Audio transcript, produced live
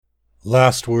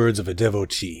Last words of a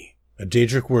devotee, a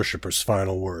Daedric worshipper's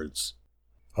final words.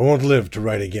 I won't live to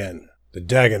write again. The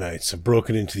Dagonites have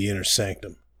broken into the inner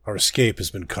sanctum. Our escape has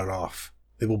been cut off.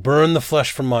 They will burn the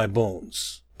flesh from my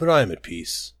bones, but I am at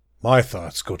peace. My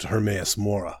thoughts go to Hermaeus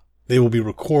Mora. They will be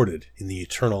recorded in the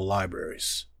eternal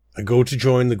libraries. I go to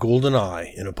join the Golden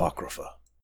Eye in Apocrypha.